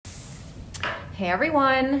Hey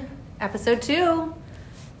everyone, episode 2.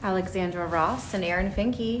 Alexandra Ross and Erin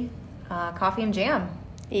Finke, coffee and jam.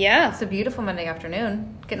 Yeah. It's a beautiful Monday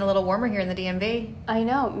afternoon. Getting a little warmer here in the DMV. I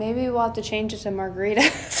know. Maybe we'll have to change it to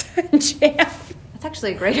margaritas and jam. That's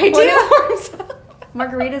actually a great idea.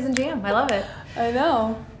 Margaritas and jam. I love it. I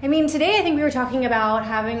know. I mean, today I think we were talking about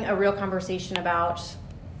having a real conversation about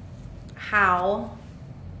how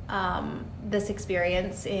this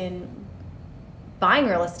experience in buying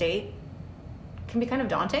real estate can be kind of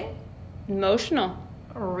daunting. Emotional.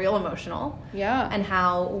 Real emotional. Yeah. And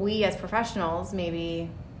how we as professionals maybe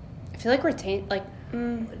I feel like we're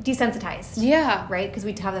desensitized. Yeah. Right? Because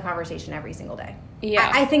we have the conversation every single day.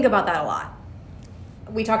 Yeah. I think about that a lot.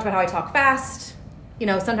 We talked about how I talk fast. You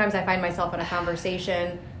know, sometimes I find myself in a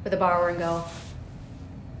conversation with a borrower and go,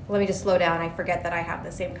 let me just slow down. I forget that I have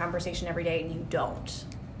the same conversation every day and you don't.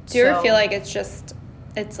 Do you ever feel like it's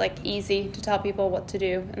like easy to tell people what to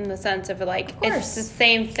do in the sense of like it's the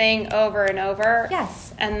same thing over and over?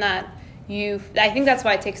 Yes. And that I think that's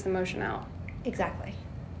why it takes the emotion out. Exactly.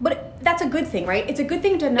 But that's a good thing, right? It's a good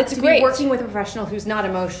thing to great. be working with a professional who's not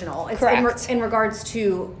emotional. It's Correct. In regards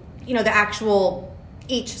to, you know, the actual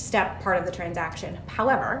each step part of the transaction.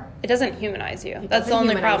 However, it doesn't humanize you. That's the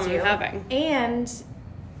only problem you're having. And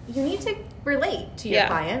you need to relate to your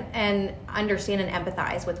client and understand and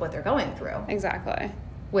empathize with what they're going through. Exactly.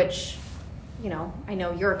 Which, you know, I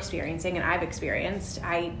know you're experiencing and I've experienced.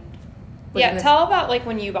 Tell about like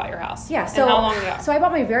when you bought your house. Yeah, so how long ago? So I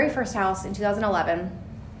bought my very first house in 2011,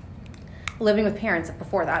 living with parents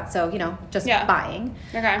before that. So, you know, just buying.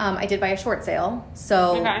 Okay. I did buy a short sale,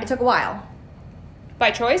 so it took a while. By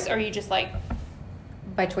choice, or you just like...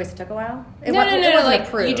 By choice, it took a while? It wasn't like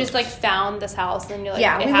approved. You just like found this house and you're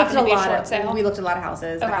like, we looked at a lot of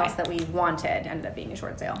houses. The house that we wanted ended up being a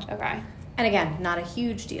short sale. Okay. And again, not a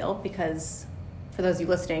huge deal because for those of you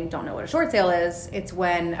listening don't know what a short sale is, it's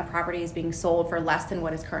when a property is being sold for less than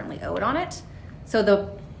what is currently owed on it. So the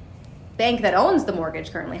bank that owns the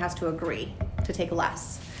mortgage currently has to agree to take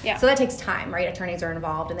less. Yeah. So that takes time, right? Attorneys are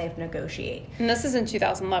involved and they have to negotiate. And this is in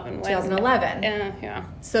 2011. 2011. Yeah.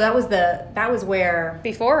 So that was where...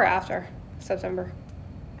 Before or after September?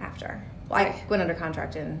 After. Well, I went under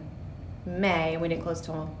contract in May and we didn't close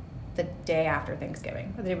till the day after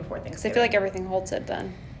Thanksgiving, or the day before Thanksgiving. Because I feel like everything halted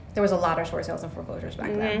then. There was a lot of short sales and foreclosures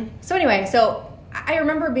back then. So anyway, I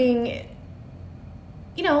remember being,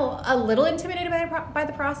 you know, a little intimidated by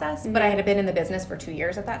the process, but I had been in the business for 2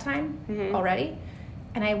 years at that time already,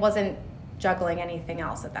 and I wasn't juggling anything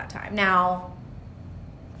else at that time. Now,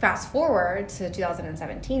 fast forward to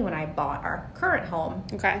 2017 when I bought our current home.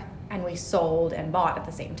 Okay. And we sold and bought at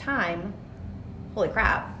the same time. Holy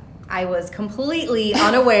crap. I was completely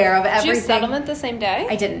unaware of everything. Did you settlement the same day?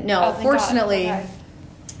 I didn't. No. Fortunately,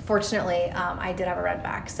 I did have a rent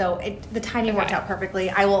back. So the timing worked out perfectly.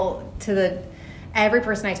 I will, every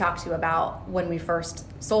person I talked to about when we first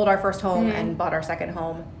sold our first home and bought our second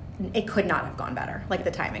home, it could not have gone better, like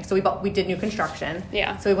the timing. So we did new construction.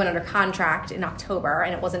 Yeah. So we went under contract in October,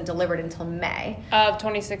 and it wasn't delivered until May. Of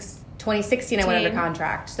 2016, I went under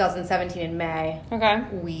contract. 2017 in May. Okay.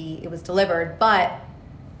 It was delivered, but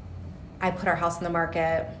I put our house on the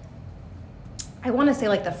market, I want to say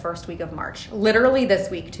like the first week of March. Literally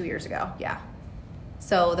this week, 2 years ago. Yeah.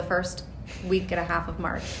 So the first week and a half of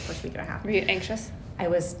March, first week and a half. Were you anxious? I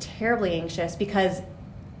was terribly anxious because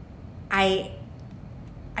I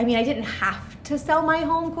didn't have to sell my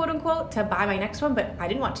home, quote unquote, to buy my next one, but I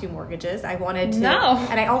didn't want 2 mortgages. I wanted to. No.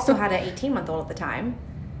 And I also had an 18-month-old at the time.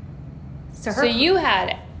 So you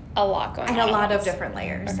had a lot going on. I had a lot of different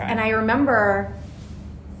layers. Okay. And I remember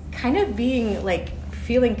kind of being like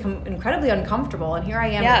feeling incredibly uncomfortable, and here I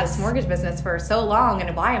am in this mortgage business for so long,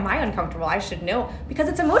 and why am I uncomfortable? I should know, because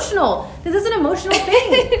it's emotional. This is an emotional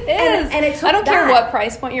thing. It is. And it took I don't care what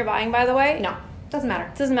price point you're buying, by the way. No, doesn't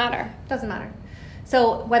matter. Doesn't matter.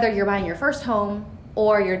 So whether you're buying your first home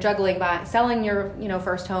or you're juggling selling your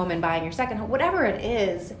first home and buying your second home, whatever it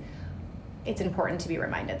is, it's important to be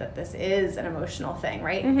reminded that this is an emotional thing,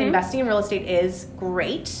 right? Investing in real estate is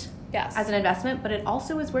great. Yes. As an investment, but it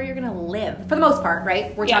also is where you're going to live for the most part,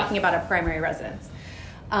 right? We're talking about a primary residence.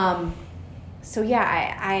 I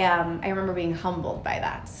remember being humbled by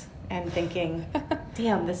that and thinking,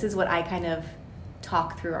 damn, this is what I kind of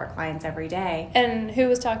talk through our clients every day. And who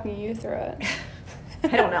was talking you through it?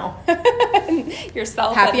 I don't know.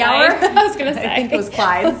 Yourself. Happy hour? I was going to say. I think it was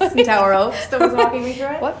Clyde's in Tower Oaks that was walking me through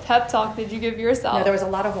it. What pep talk did you give yourself? No, there was a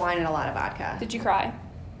lot of wine and a lot of vodka. Did you cry?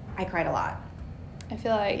 I cried a lot. I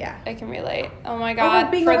feel like I can relate. Oh my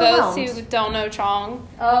God. For those who don't know Chong.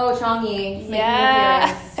 Oh, Chong Yi.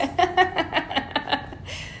 Yeah.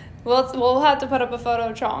 We'll have to put up a photo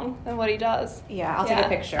of Chong and what he does. Yeah, I'll take a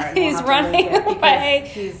picture. And he's running away.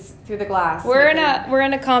 He's through the glass. We're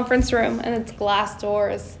in a conference room, and it's glass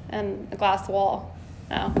doors and a glass wall.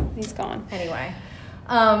 No, he's gone. Anyway,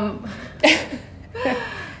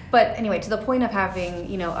 but anyway, to the point of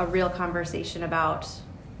having a real conversation about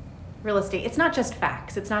real estate, it's not just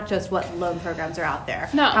facts. It's not just what loan programs are out there.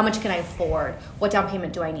 No. How much can I afford? What down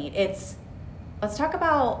payment do I need? Let's talk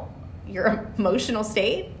about your emotional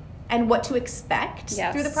state and what to expect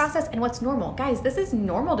through the process and what's normal. Guys, this is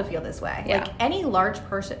normal to feel this way. Yeah. Like any large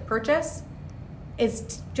purchase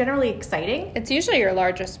is generally exciting. It's usually your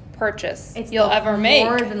largest purchase you'll ever make.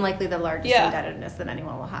 More than likely the largest indebtedness that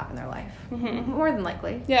anyone will have in their life. Mm-hmm. More than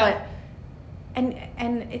likely. Yeah. But,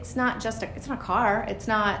 and it's not just it's not a car. It's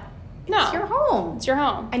not. No. It's your home. It's your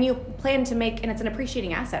home. And you plan to make, and it's an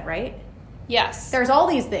appreciating asset, right? Yes. There's all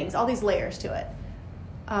these things, all these layers to it.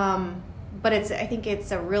 But I think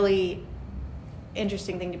it's a really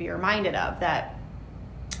interesting thing to be reminded of, that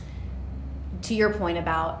to your point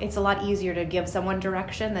about it's a lot easier to give someone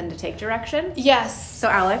direction than to take direction. Yes. So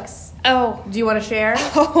Alex, do you want to share?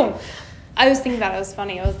 I was thinking about it. It was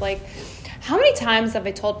funny. I was like, how many times have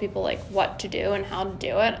I told people like what to do and how to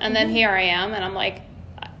do it? And then here I am, and I'm like,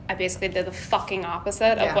 I basically did the fucking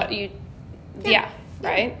opposite of what you,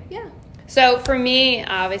 right? Yeah. So for me,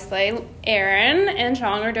 obviously, Aaron and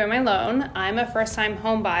Chong are doing my loan. I'm a first-time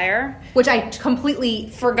home buyer. Which I completely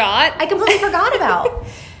forgot. About.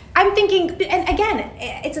 I'm thinking, and again,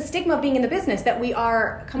 it's a stigma of being in the business that we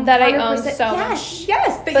are 100%. That I own so much.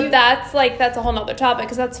 Yes. But that's a whole nother topic,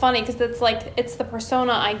 because that's funny, because it's the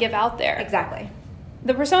persona I give out there. Exactly.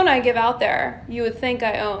 The persona I give out there, you would think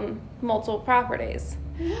I own multiple properties.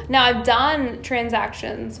 Mm-hmm. Now, I've done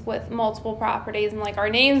transactions with multiple properties and like our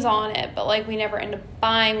name's on it, but like we never end up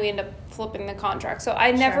buying, we end up flipping the contract. So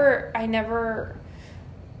I never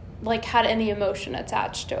like had any emotion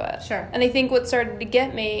attached to it. Sure. And I think what started to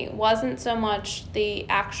get me wasn't so much the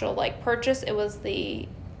actual like purchase, it was the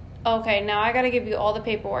okay, now I got to give you all the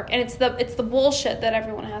paperwork, and it's the bullshit that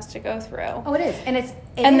everyone has to go through. Oh, it is,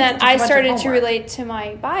 and then I started to relate to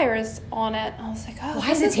my buyers on it. I was like, oh, why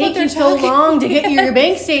does it take you so long to get your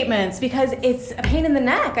bank statements? Because it's a pain in the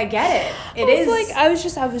neck. I get it. It is like I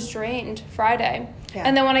was drained Friday,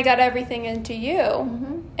 and then when I got everything into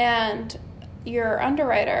you and your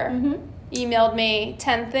underwriter. Emailed me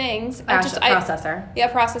 10 things. Processor.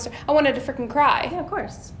 Processor. I wanted to freaking cry. Yeah, of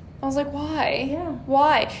course. I was like, why? Yeah.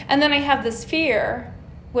 Why? And then I have this fear,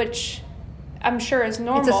 which I'm sure is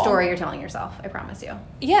normal. It's a story you're telling yourself, I promise you.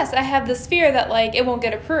 Yes, I have this fear that, like, it won't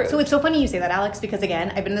get approved. So it's so funny you say that, Alex, because,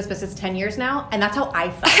 again, I've been in this business 10 years now, and that's how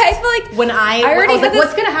I felt. I feel like... When I was like,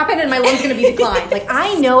 what's going to happen? And my loan's going to be declined. Like,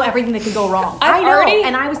 I know everything that could go wrong. I know.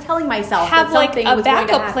 And I was telling myself that something was going to happen. Have,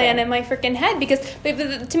 like, a backup plan in my freaking head.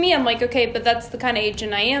 Because to me, I'm like, okay, but that's the kind of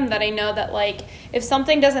agent I am, that I know that, like, if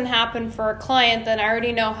something doesn't happen for a client, then I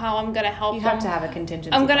already know how I'm going to help them. You have to have a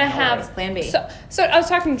contingency I'm going to have... Plan B. So I was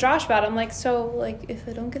talking to Josh about it. I'm like, so, like, if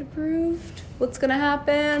I don't get approved, what's gonna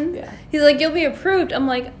happen? Yeah. He's like, you'll be approved. I'm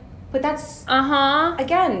like, but that's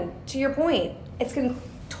again, to your point, it's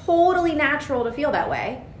totally natural to feel that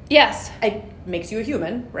way. Yes, it makes you a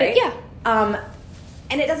human, right? Yeah.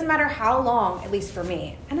 And it doesn't matter how long, at least for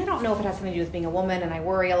me. And I don't know if it has something to do with being a woman, and I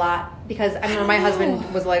worry a lot because I remember my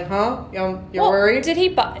husband was like, you're worried?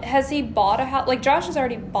 Has he bought a house? Like, Josh has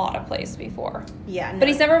already bought a place before. Yeah. No. But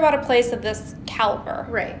he's never bought a place of this caliber.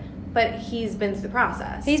 Right. But he's been through the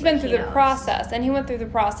process. He's been through the process, and he went through the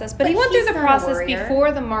process. But he went through the process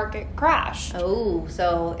before the market crashed. Oh,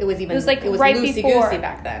 so it was right loosey-goosey before.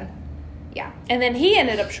 back then. Yeah. And then he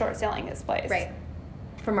ended up short selling his place. Right.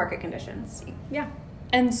 For market conditions. Yeah.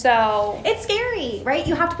 And so... It's scary, right?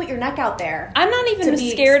 You have to put your neck out there. I'm not even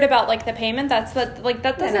scared about, like, the payment. That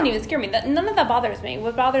doesn't even scare me. None of that bothers me.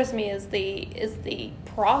 What bothers me is the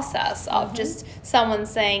process of just someone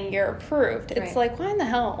saying you're approved. It's like, why in the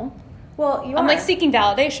hell? Well, I'm, like, seeking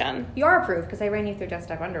validation. You are approved because I ran you through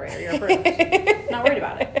Desktop Underwriter. You're approved. Not worried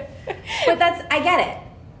about it. But I get it.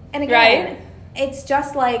 And again, it's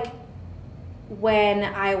just like when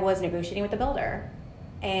I was negotiating with the builder.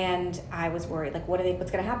 And I was worried, like, what's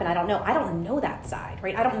going to happen? I don't know. I don't know that side,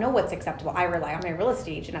 right? I don't know what's acceptable. I rely on my real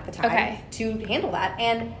estate agent at the time to handle that.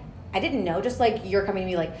 And I didn't know, just like you're coming to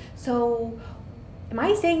me like, so am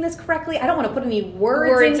I saying this correctly? I don't want to put any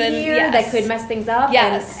words in here that could mess things up.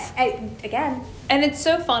 Yes. And it's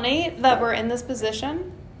so funny that we're in this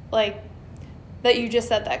position, like, that you just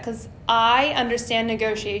said that, because I understand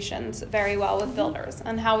negotiations very well with builders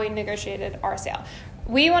and how we negotiated our sale.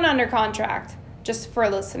 We went under contract, just for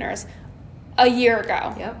listeners, a year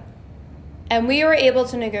ago. Yep. And we were able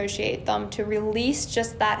to negotiate them to release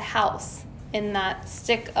just that house in that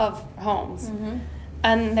stick of homes. Mm-hmm.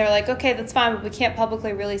 And they're like, okay, that's fine, but we can't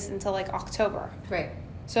publicly release it until like October. Right.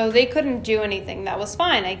 So they couldn't do anything. That was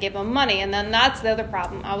fine. I gave them money. And then that's the other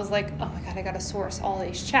problem. I was like, oh my God, I got to source all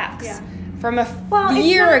these checks from a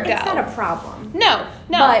year ago. It's not a problem. No.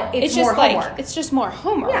 But it's more just homework. Like, it's just more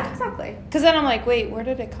homework. Yeah, exactly. Because then I'm like, wait, where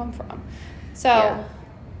did it come from? So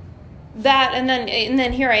that, and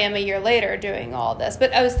then here I am a year later doing all this.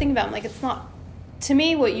 But I was thinking about, like, it's not, to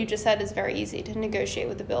me, what you just said is very easy to negotiate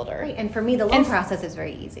with the builder. Right, and for me, the loan process is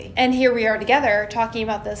very easy. And here we are together talking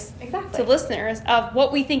about this to listeners of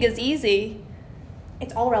what we think is easy.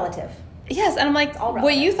 It's all relative. Yes, and I'm like,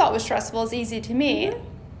 what you thought was stressful is easy to me. Mm-hmm.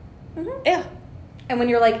 Mm-hmm. Yeah. And when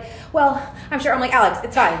you're like, well, I'm sure, I'm like, Alex,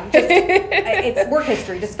 it's fine. Just, it's work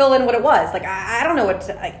history. Just fill in what it was. Like, I don't know what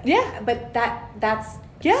to, like. Yeah. But that's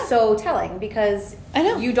so telling because I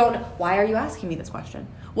know. You don't, why are you asking me this question?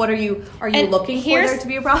 What are you looking for there to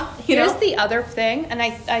be a problem? Here's the other thing, and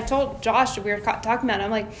I told Josh, we were talking about it,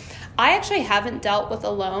 I'm like, I actually haven't dealt with a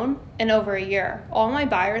loan in over a year. All my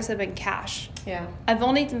buyers have been cash. Yeah. I've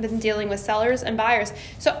only been dealing with sellers and buyers.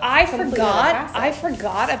 So I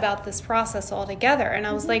forgot about this process altogether. And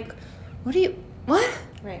I was like, what?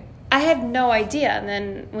 Right. I had no idea. And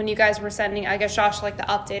then when you guys were sending, I guess Josh like the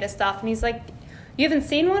updated stuff, and he's like, you haven't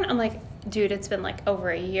seen one? I'm like, dude, it's been like over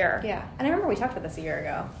a year. Yeah. And I remember we talked about this a year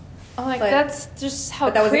ago. I'm like, that's just how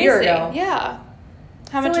but that crazy. was a year ago. Yeah.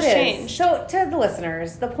 How much has changed? So to the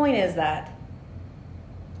listeners, the point is that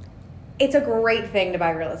it's a great thing to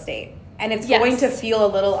buy real estate. And it's going to feel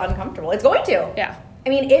a little uncomfortable. It's going to. Yeah. I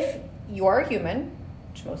mean, if you're a human,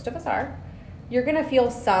 which most of us are, you're going to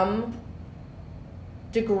feel some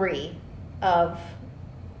degree of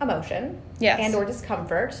emotion and or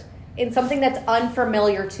discomfort in something that's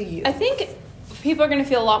unfamiliar to you. I think people are going to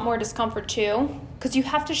feel a lot more discomfort too because you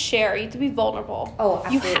have to share. You have to be vulnerable. Oh,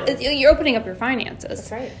 absolutely. You're opening up your finances.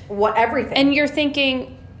 That's right. Everything. And you're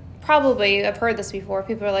thinking, probably, I've heard this before,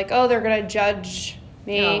 people are like, oh, they're going to judge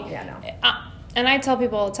me. Oh, yeah, no. And I tell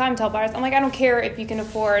people all the time, tell buyers, I'm like, I don't care if you can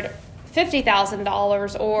afford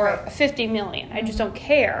 $50,000 or $50 million. I just don't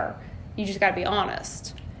care. You just got to be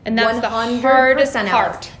honest. And that's the hardest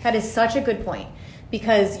part. That is such a good point.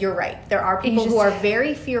 Because you're right. There are people who are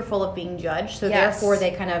very fearful of being judged. So therefore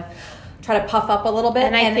they kind of try to puff up a little bit.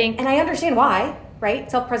 And I understand why, right?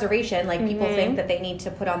 Self-preservation. Like people think that they need to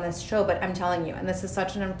put on this show. But I'm telling you, and this is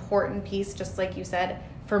such an important piece, just like you said,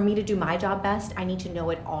 for me to do my job best, I need to know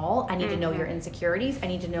it all. I need to know your insecurities. I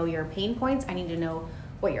need to know your pain points. I need to know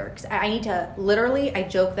what I need to literally, I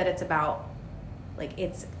joke that it's about, like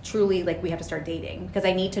it's truly like we have to start dating. Because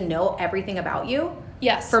I need to know everything about you.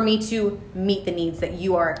 Yes. For me to meet the needs that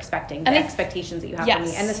you are expecting, the expectations that you have for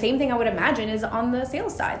me. And the same thing I would imagine is on the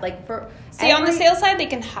sales side. Like on the sales side, they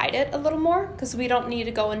can hide it a little more because we don't need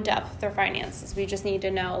to go in depth with their finances. We just need to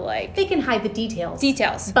know, like... They can hide the details.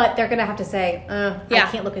 But they're going to have to say, I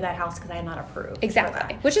can't look at that house because I am not approved.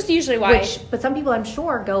 Exactly. Which is usually why... But some people, I'm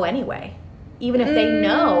sure, go anyway. Even if they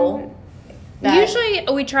know... Usually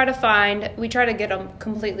we try to get them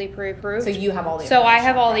completely pre-approved. So you have all the information. So I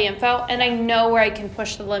have all the info, and I know where I can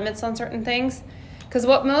push the limits on certain things. Because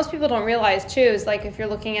what most people don't realize, too, is like if you're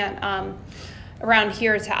looking at around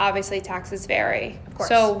here, obviously taxes vary. Of course.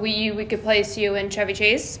 So we could place you in Chevy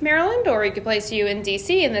Chase, Maryland, or we could place you in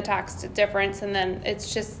D.C. and the tax difference, and then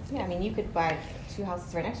it's just... Yeah, I mean, you could buy... two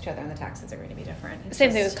houses right next to each other and the taxes are going to be different.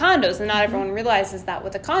 Same thing with condos, and not everyone realizes that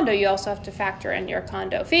with a condo you also have to factor in your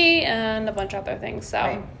condo fee and a bunch of other things.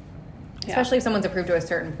 So especially if someone's approved to a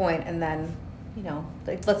certain point and then,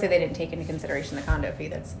 like, let's say they didn't take into consideration the condo fee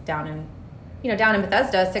that's down in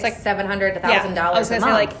Bethesda, $600-$700 $1,000 a month. I was going to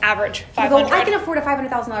say like average $500. I can afford a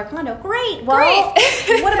 $500,000 condo. Great. Well,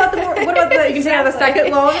 what about the you can take out the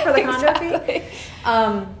second loan for the condo fee?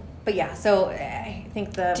 But yeah, so I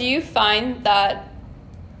think Do you find that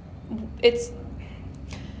it's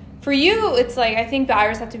for you? It's like I think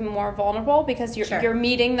buyers have to be more vulnerable because you're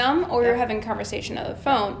meeting them or you're having a conversation on the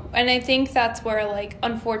phone, and I think that's where like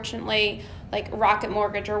unfortunately like Rocket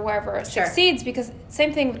Mortgage or wherever succeeds because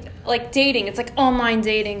same thing like dating. It's like online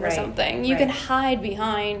dating or something. You can hide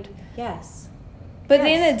behind but at the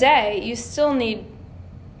end of the day, you still need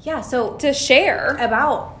to share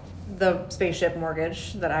about the spaceship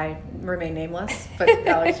mortgage that I remain nameless, but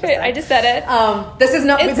Alex just said. I just said it. This is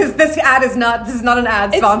not an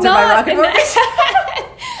ad sponsored by Rocket Mortgage.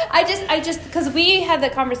 I just because we had the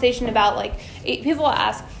conversation about like people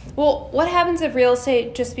ask, well, what happens if real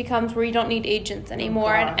estate just becomes where you don't need agents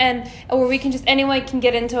anymore and where we can just anyone can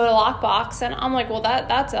get into a lockbox? And I'm like, well, that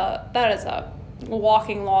is a a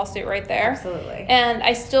walking lawsuit right there. Absolutely. And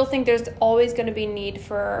I still think there's always going to be need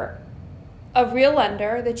for a real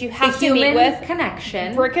lender that you have to meet with.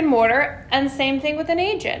 Connection. Brick and mortar. And same thing with an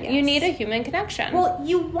agent. Yes. You need a human connection. Well,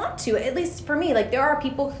 you want to, at least for me. Like, there are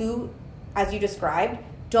people who, as you described,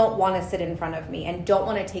 don't want to sit in front of me and don't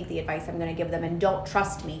want to take the advice I'm going to give them and don't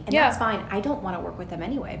trust me. And that's fine. I don't want to work with them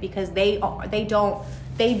anyway because they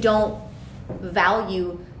don't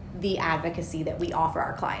value the advocacy that we offer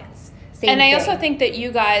our clients. And I also think that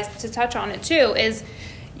you guys, to touch on it too, is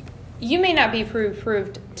you may not be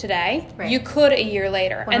pre-approved today. Right. You could a year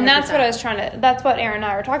later. 100%. And that's what that's what Erin and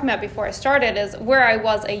I were talking about before I started, is where I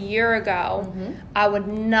was a year ago, I would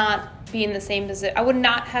not be in the same position. I would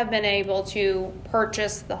not have been able to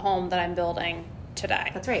purchase the home that I'm building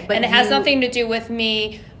today. That's right. And it has nothing to do with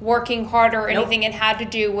me working harder or anything. It had to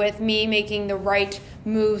do with me making the right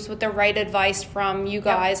moves with the right advice from you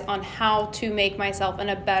guys on how to make myself in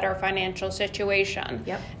a better financial situation.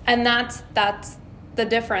 Yep. And that's the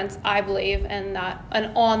difference, I believe, in that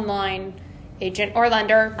an online agent or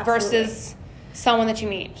lender versus someone that you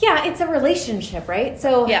meet. Yeah, it's a relationship, right?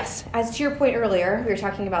 So yes, as to your point earlier, we were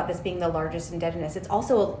talking about this being the largest indebtedness. It's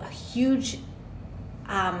also a huge,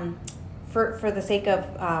 for the sake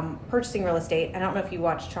of purchasing real estate. I don't know if you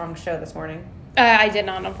watched Chong's show this morning. I did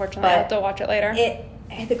not, unfortunately. I'll have to watch it later.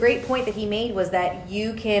 The great point that he made was that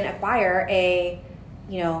you can acquire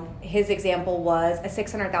his example was a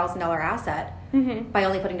 $600,000 asset by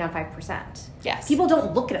only putting down 5%. Yes. People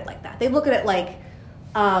don't look at it like that. They look at it like,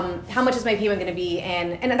 how much is my payment going to be?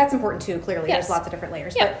 And that's important too, clearly. Yes. There's lots of different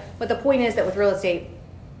layers. Yeah. But the point is that with real estate,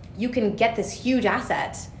 you can get this huge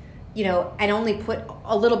asset, and only put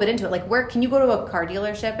a little bit into it. Like, where can you go to a car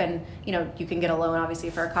dealership and, you can get a loan obviously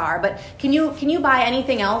for a car, but can you buy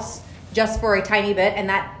anything else just for a tiny bit and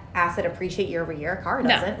that asset appreciate year over year? A car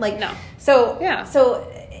doesn't. No. So yeah. So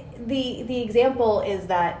the example is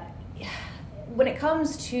that when it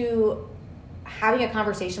comes to having a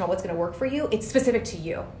conversation about what's going to work for you, it's specific to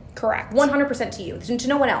you. Correct. 100% to you, to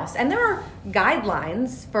no one else. And there are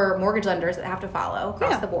guidelines for mortgage lenders that have to follow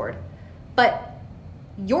across the board. But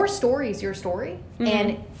your story is your story.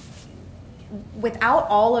 And without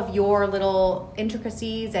all of your little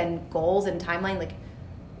intricacies and goals and timeline, like,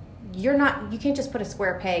 you can't just put a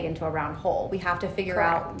square peg into a round hole. We have to figure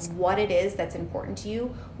out what it is that's important to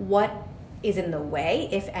you, what is in the way,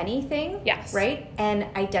 if anything. Yes. Right? And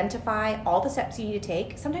identify all the steps you need to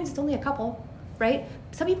take. Sometimes it's only a couple, right?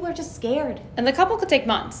 Some people are just scared. And the couple could take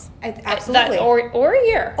months. Absolutely. Or a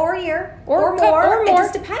year. Or a year. Or more. It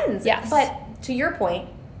just depends. Yes. But to your point,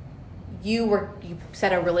 you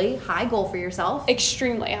set a really high goal for yourself.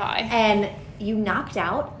 Extremely high. And you knocked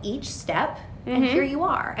out each step. And here you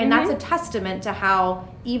are. And that's a testament to how,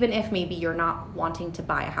 even if maybe you're not wanting to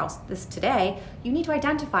buy a house today, you need to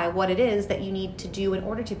identify what it is that you need to do in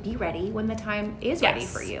order to be ready when the time is ready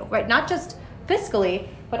for you. Right? Not just fiscally,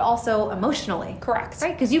 but also emotionally. Correct.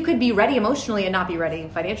 Right? Because you could be ready emotionally and not be ready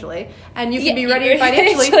financially. And you can be ready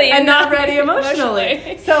financially and not ready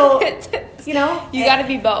emotionally. So, you got to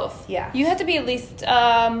be both. Yeah. You have to be at least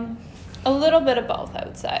a little bit of both, I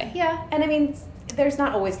would say. Yeah. And I mean, there's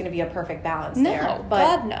not always going to be a perfect balance there.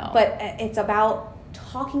 God, no. But it's about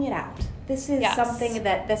talking it out. This is something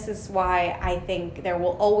this is why I think there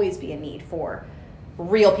will always be a need for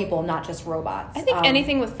real people, not just robots. I think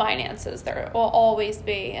anything with finances, there will always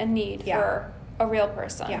be a need for a real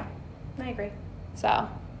person. Yeah, I agree. So.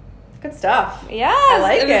 Good stuff. Yes. I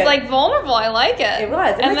like it. It was like vulnerable. I like it. It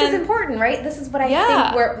was. And this is important, right? This is what I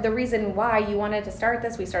think where the reason why you wanted to start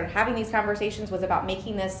this, we started having these conversations, was about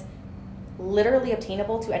making this literally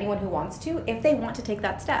obtainable to anyone who wants to, if they want to take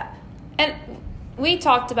that step. And we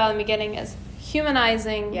talked about in the beginning is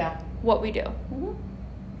humanizing what we do.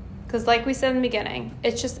 Because like we said in the beginning,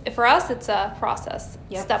 it's just, for us, it's a process.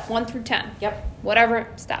 Step 1 through 10. Whatever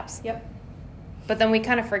steps. But then we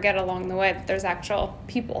kind of forget along the way that there's actual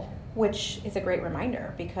people. Which is a great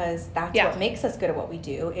reminder, because that's what makes us good at what we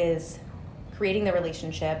do, is creating the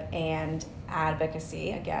relationship, and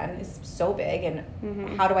advocacy, again, is so big.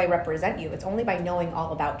 And how do I represent you? It's only by knowing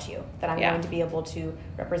all about you that I'm going to be able to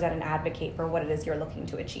represent and advocate for what it is you're looking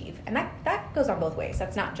to achieve. And that goes on both ways.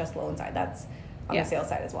 That's not just loan side. That's on the sales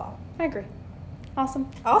side as well. I agree. Awesome.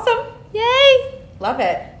 Yay! Love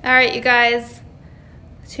it. All right, you guys.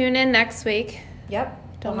 Tune in next week.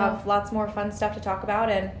 We'll have lots more fun stuff to talk about.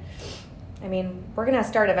 And I mean, we're going to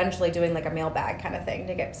start eventually doing like a mailbag kind of thing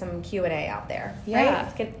to get some Q&A out there.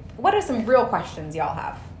 Yeah. Right? What are some real questions y'all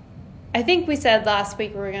have? I think we said last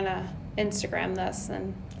week we were going to Instagram this,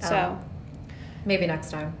 and so. Maybe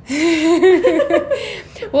next time.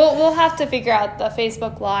 We'll have to figure out the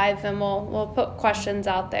Facebook Live, and we'll put questions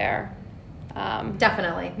out there.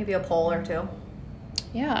 Definitely. Maybe a poll or two.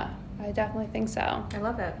 Yeah, I definitely think so. I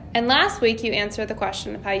love it. And last week you answered the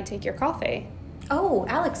question of how you take your coffee. Oh,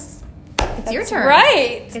 Alex, it's your turn.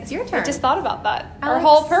 Right. It's your turn. I just thought about that. Our Alex.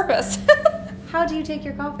 whole purpose. How do you take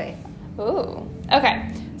your coffee? Ooh.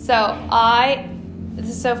 Okay. So this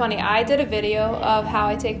is so funny. I did a video of how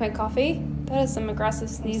I take my coffee. That is some aggressive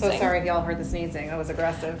sneezing. I'm so sorry if y'all heard the sneezing. That was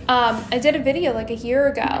aggressive. I did a video like a year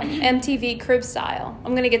ago, MTV Crib Style.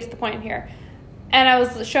 I'm going to get to the point here. And I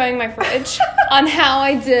was showing my fridge on how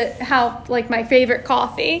my favorite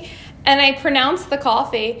coffee. And I pronounced the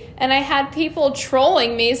coffee, and I had people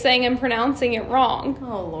trolling me saying I'm pronouncing it wrong.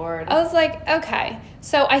 Oh, Lord. I was like, okay.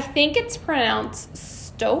 So I think it's pronounced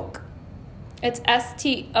Stoke. It's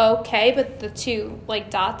S-T-O-K, but the two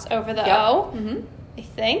dots over the O. Mm-hmm. I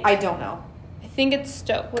think. I don't know. I think it's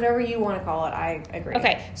Stoke. Whatever you want to call it, I agree.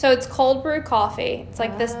 Okay, so it's cold brew coffee. It's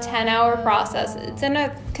this 10-hour process. It's in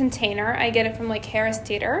a container. I get it from Harris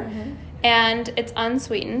Teeter. Mm-hmm. And it's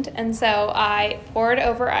unsweetened. And so I pour it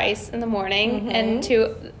over ice in the morning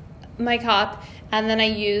into my cup. And then I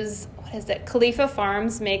use, Khalifa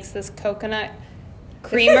Farms makes this coconut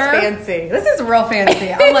creamer. This is fancy. This is real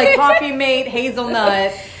fancy. I'm like Coffee Mate,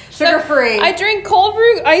 hazelnut, sugar-free. So I drink cold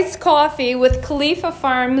brew iced coffee with Khalifa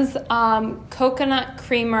Farms coconut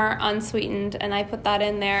creamer unsweetened. And I put that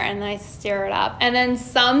in there and I stir it up. And then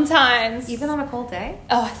sometimes... Even on a cold day?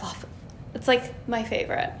 Oh, I love it. It's my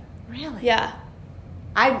favorite. Really? Yeah.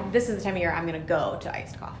 This is the time of year I'm going to go to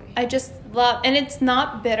iced coffee. I just love, and it's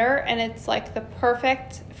not bitter, and it's the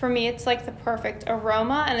perfect, for me, it's the perfect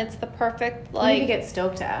aroma, and it's the perfect, We need to get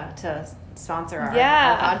Stoke to sponsor our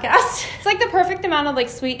podcast. It's the perfect amount of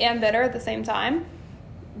sweet and bitter at the same time.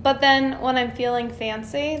 But then when I'm feeling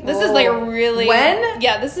fancy, this is a really... When?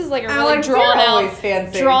 Yeah, this is a really Alex, drawn you're out. Always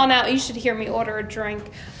fancy. Drawn out. You should hear me order a drink.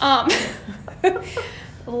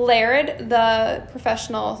 Laird, the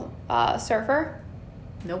professional surfer.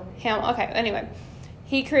 Nope. Okay, anyway.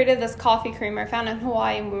 He created this coffee creamer I found in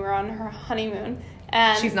Hawaii when we were on her honeymoon.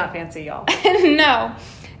 And she's not fancy, y'all. No.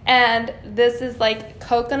 And this is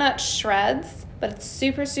coconut shreds, but it's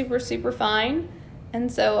super, super, super fine.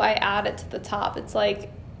 And so I add it to the top. It's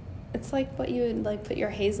what you would put your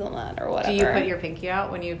hazelnut or whatever. Do you put your pinky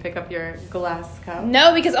out when you pick up your glass cup?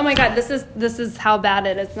 No, because oh my god, this is how bad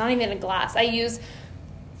it is. It's not even a glass.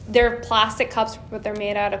 They're plastic cups, but they're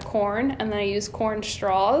made out of corn, and then I use corn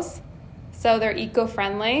straws, so they're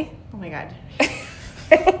eco-friendly. Oh my god.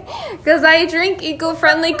 Because I drink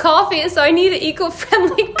eco-friendly coffee, so I need an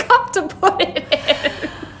eco-friendly cup to put it in.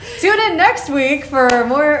 Tune in next week for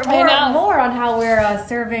more on how we're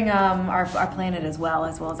serving our planet as well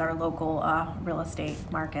as our local real estate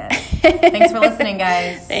market. Thanks for listening,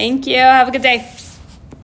 guys. Thank you. Have a good day.